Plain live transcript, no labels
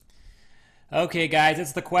Okay, guys,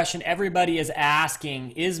 it's the question everybody is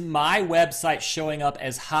asking. Is my website showing up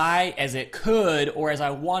as high as it could or as I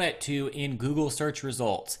want it to in Google search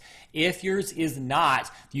results? If yours is not,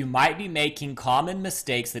 you might be making common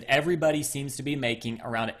mistakes that everybody seems to be making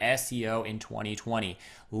around SEO in 2020.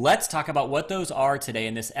 Let's talk about what those are today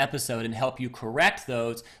in this episode and help you correct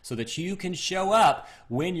those so that you can show up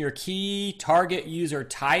when your key target user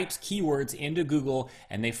types keywords into Google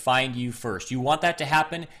and they find you first. You want that to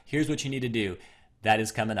happen? Here's what you need to do. That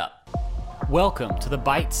is coming up. Welcome to the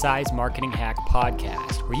Bite Size Marketing Hack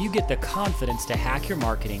Podcast, where you get the confidence to hack your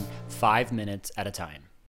marketing 5 minutes at a time.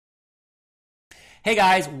 Hey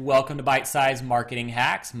guys, welcome to Bite Size Marketing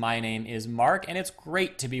Hacks. My name is Mark, and it's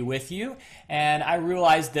great to be with you. And I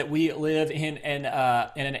realize that we live in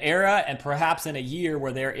an era and perhaps in a year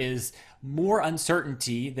where there is more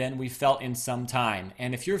uncertainty than we felt in some time.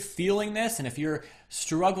 And if you're feeling this, and if you're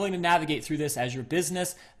struggling to navigate through this as your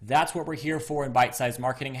business, that's what we're here for in Bite Size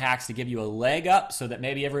Marketing Hacks, to give you a leg up so that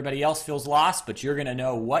maybe everybody else feels lost, but you're going to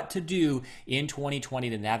know what to do in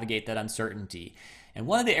 2020 to navigate that uncertainty. And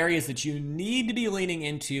one of the areas that you need to be leaning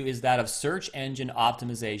into is that of search engine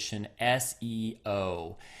optimization,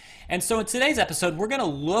 SEO. And so in today's episode, we're going to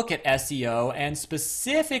look at SEO and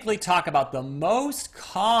specifically talk about the most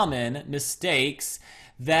common mistakes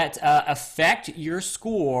that affect your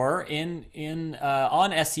score on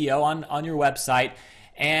SEO on your website,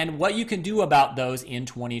 and what you can do about those in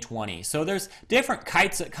 2020. So there's different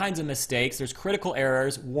kinds of mistakes. There's critical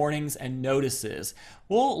errors, warnings, and notices.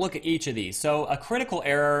 We'll look at each of these. So a critical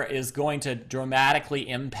error is going to dramatically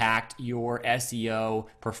impact your SEO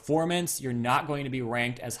performance. You're not going to be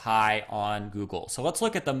ranked as high on Google. So let's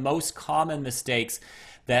look at the most common mistakes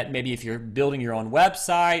that maybe if you're building your own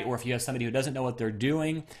website or if you have somebody who doesn't know what they're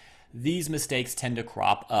doing, these mistakes tend to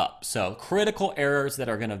crop up. So critical errors that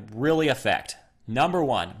are going to really affect. Number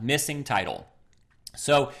one, missing title.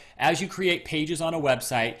 So as you create pages on a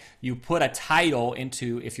website, you put a title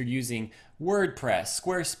into, if you're using WordPress,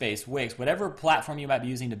 Squarespace, Wix, whatever platform you might be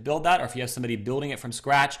using to build that, or if you have somebody building it from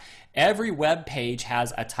scratch, every web page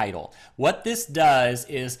has a title. What this does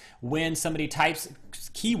is when somebody types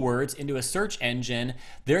keywords into a search engine,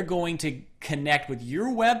 they're going to connect with your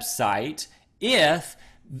website if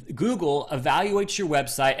Google evaluates your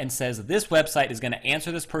website and says this website is going to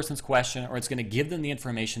answer this person's question, or it's going to give them the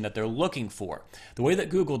information that they're looking for. The way that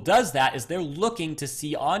Google does that is they're looking to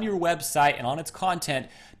see on your website and on its content,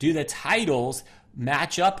 do the titles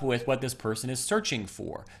match up with what this person is searching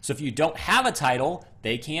for? So if you don't have a title,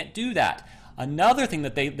 they can't do that. Another thing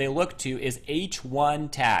that they look to is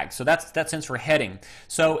H1 tags. So that stands for heading.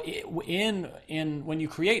 So when you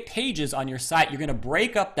create pages on your site, you're going to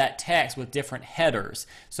break up that text with different headers.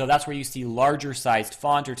 So that's where you see larger sized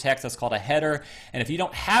font or text. That's called a header. And if you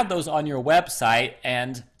don't have those on your website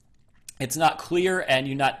and it's not clear and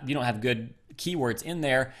you don't have good keywords in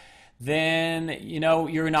there, then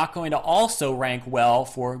you're not going to also rank well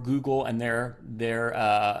for Google and their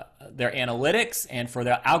analytics and for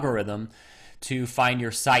their algorithm to find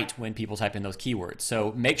your site when people type in those keywords.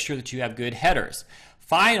 So make sure that you have good headers.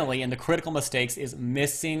 Finally, and the critical mistakes is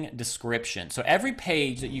missing description. So every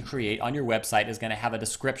page that you create on your website is going to have a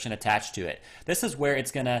description attached to it. This is where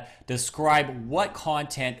it's going to describe what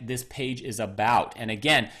content this page is about. And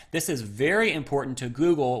again, this is very important to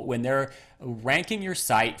Google when they're ranking your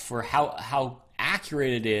site for how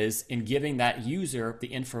accurate it is in giving that user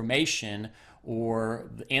the information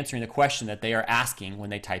or answering the question that they are asking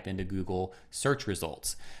when they type into Google search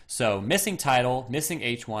results. So missing title, missing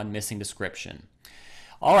H1, missing description.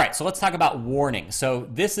 All right, so let's talk about warnings. So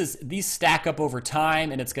these stack up over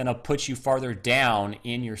time, and it's going to put you farther down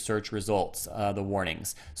in your search results, the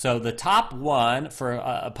warnings. So the top one for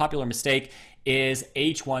a popular mistake is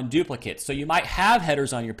H1 duplicates. So you might have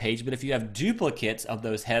headers on your page, but if you have duplicates of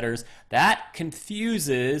those headers, that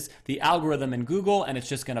confuses the algorithm in Google, and it's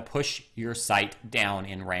just going to push your site down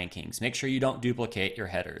in rankings. Make sure you don't duplicate your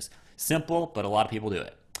headers. Simple, but a lot of people do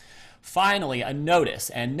it. Finally, a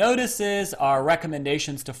notice, and notices are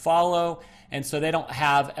recommendations to follow, and so they don't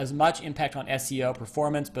have as much impact on SEO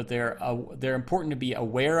performance, but they're important to be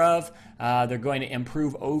aware of. They're going to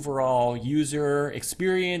improve overall user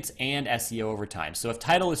experience and SEO over time. So if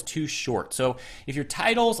title is too short, so if your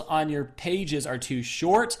titles on your pages are too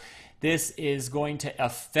short, this is going to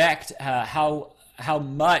affect how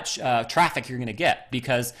much traffic you're going to get,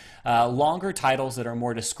 because longer titles that are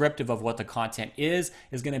more descriptive of what the content is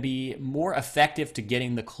going to be more effective to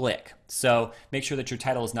getting the click. So make sure that your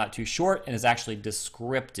title is not too short and is actually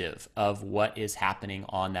descriptive of what is happening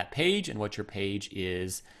on that page and what your page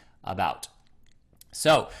is about.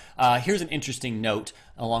 So here's an interesting note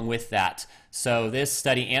along with that. So this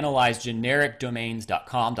study analyzed generic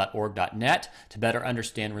domains.com, .org, .net to better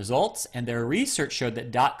understand results, and their research showed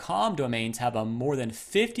that .com domains have a more than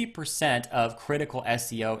 50% of critical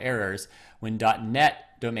SEO errors, when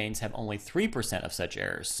 .net domains have only 3% of such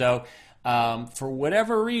errors. So for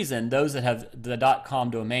whatever reason, those that have the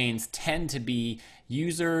 .com domains tend to be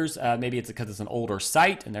users. Maybe it's because it's an older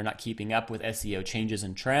site and they're not keeping up with SEO changes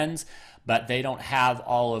and trends, but they don't have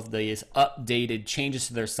all of these updated changes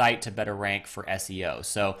to their site to better rank for SEO.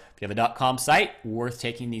 So if you have a .com site, worth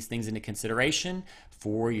taking these things into consideration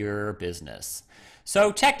for your business.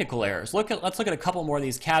 So technical errors. Let's look at a couple more of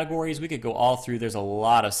these categories. We could go all through. There's a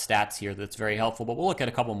lot of stats here that's very helpful, but we'll look at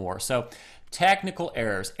a couple more. So technical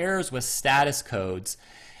errors, errors with status codes.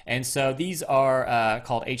 And so these are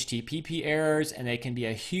called HTTP errors, and they can be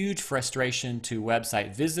a huge frustration to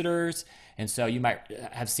website visitors. And so you might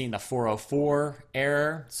have seen the 404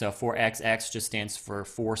 error. So 4XX just stands for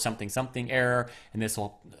for something something error, and this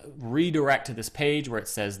will redirect to this page where it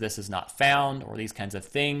says this is not found, or these kinds of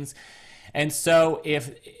things. And so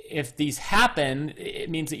if these happen, it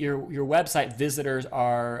means that your website visitors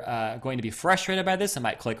are going to be frustrated by this and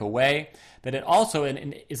might click away. But it also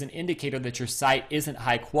is an indicator that your site isn't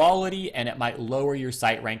high quality, and it might lower your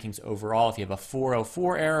site rankings overall if you have a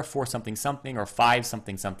 404 error, 4 something something, or 5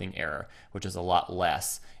 something something error, which is a lot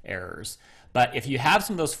less errors. But if you have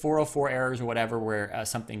some of those 404 errors or whatever where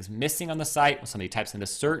something's missing on the site, when somebody types into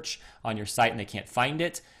search on your site and they can't find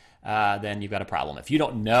it, then you've got a problem. If you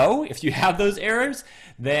don't know if you have those errors,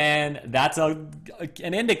 then that's an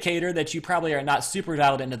indicator that you probably are not super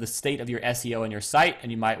dialed into the state of your SEO on your site,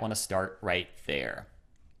 and you might want to start right there.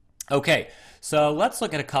 Okay, so let's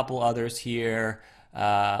look at a couple others here.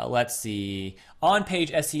 Let's see.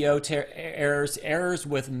 On-page SEO errors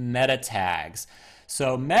with meta tags.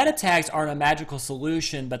 So meta tags aren't a magical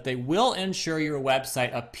solution, but they will ensure your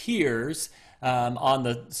website appears on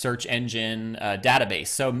the search engine database.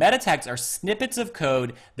 So meta tags are snippets of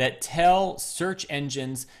code that tell search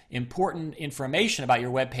engines important information about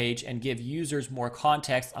your web page and give users more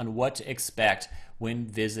context on what to expect when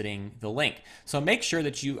visiting the link. So make sure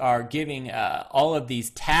that you are giving all of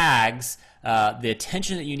these tags the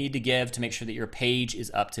attention that you need to give to make sure that your page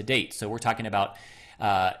is up to date. So we're talking about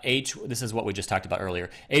this is what we just talked about earlier.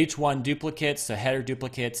 H1 duplicates, so header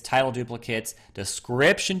duplicates, title duplicates,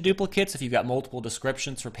 description duplicates. If you've got multiple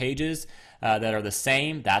descriptions for pages that are the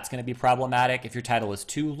same, that's going to be problematic. If your title is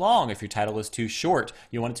too long, if your title is too short,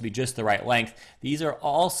 you want it to be just the right length. These are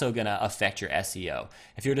also going to affect your SEO.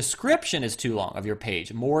 If your description is too long of your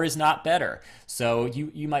page, more is not better. So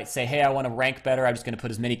you might say, hey, I want to rank better. I'm just going to put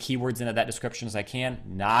as many keywords into that description as I can.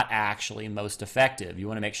 Not actually most effective. You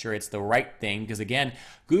want to make sure it's the right thing, because again,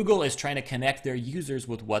 Google is trying to connect their users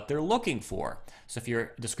with what they're looking for. So if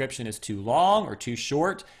your description is too long or too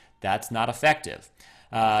short, that's not effective.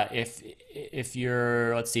 If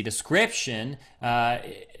your, let's see, description,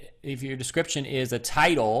 if your description is a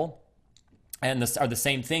title and are the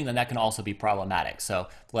same thing, then that can also be problematic. So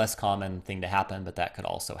less common thing to happen, but that could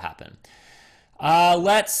also happen.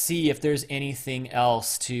 Let's see if there's anything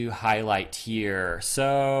else to highlight here.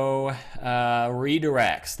 So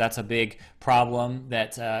redirects, that's a big problem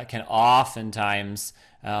that can oftentimes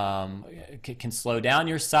can slow down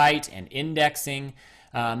your site, and indexing.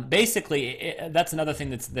 Basically, that's another thing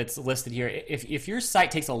that's listed here. If your site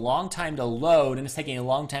takes a long time to load, and it's taking a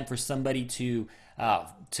long time for somebody to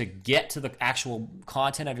get to the actual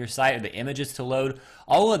content of your site, or the images to load,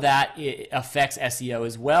 all of that affects SEO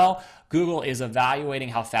as well. Google is evaluating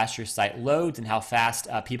how fast your site loads and how fast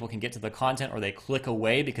people can get to the content, or they click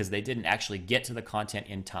away because they didn't actually get to the content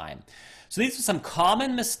in time. So these are some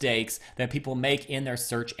common mistakes that people make in their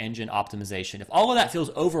search engine optimization. If all of that feels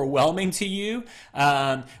overwhelming to you,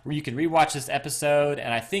 you can rewatch this episode,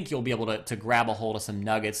 and I think you'll be able to grab a hold of some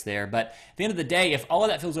nuggets there. But at the end of the day, if all of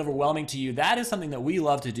that feels overwhelming to you, that is something that we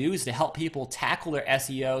love to do, is to help people tackle their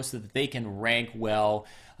SEO so that they can rank well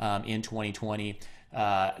in 2020.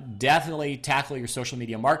 Definitely tackle your social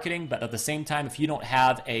media marketing, but at the same time, if you don't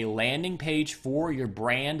have a landing page for your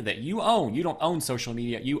brand that you own, you don't own social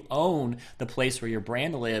media, you own the place where your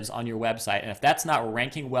brand lives on your website, and if that's not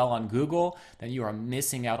ranking well on Google, then you are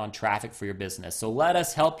missing out on traffic for your business. So let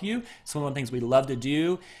us help you. It's one of the things we love to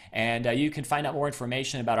do, and you can find out more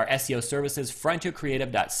information about our SEO services,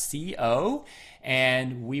 frontiercreative.co,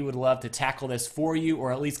 and we would love to tackle this for you,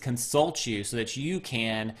 or at least consult you so that you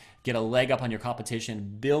can get a leg up on your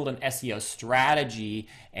competition, build an SEO strategy,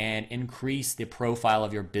 and increase the profile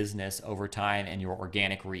of your business over time and your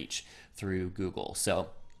organic reach through Google. So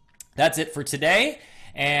that's it for today.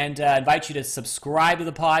 And invite you to subscribe to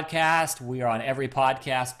the podcast. We are on every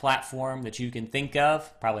podcast platform that you can think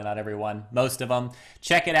of. Probably not everyone, most of them.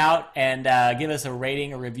 Check it out and give us a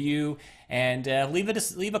rating, a review, and leave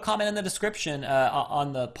a comment in the description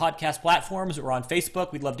on the podcast platforms or on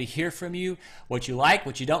Facebook. We'd love to hear from you, what you like,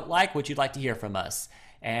 what you don't like, what you'd like to hear from us.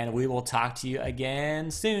 And we will talk to you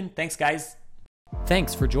again soon. Thanks, guys.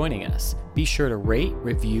 Thanks for joining us. Be sure to rate,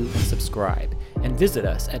 review, and subscribe. And visit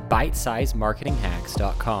us at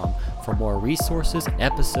bitesizemarketinghacks.com for more resources and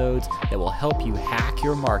episodes that will help you hack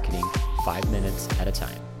your marketing 5 minutes at a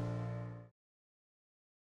time.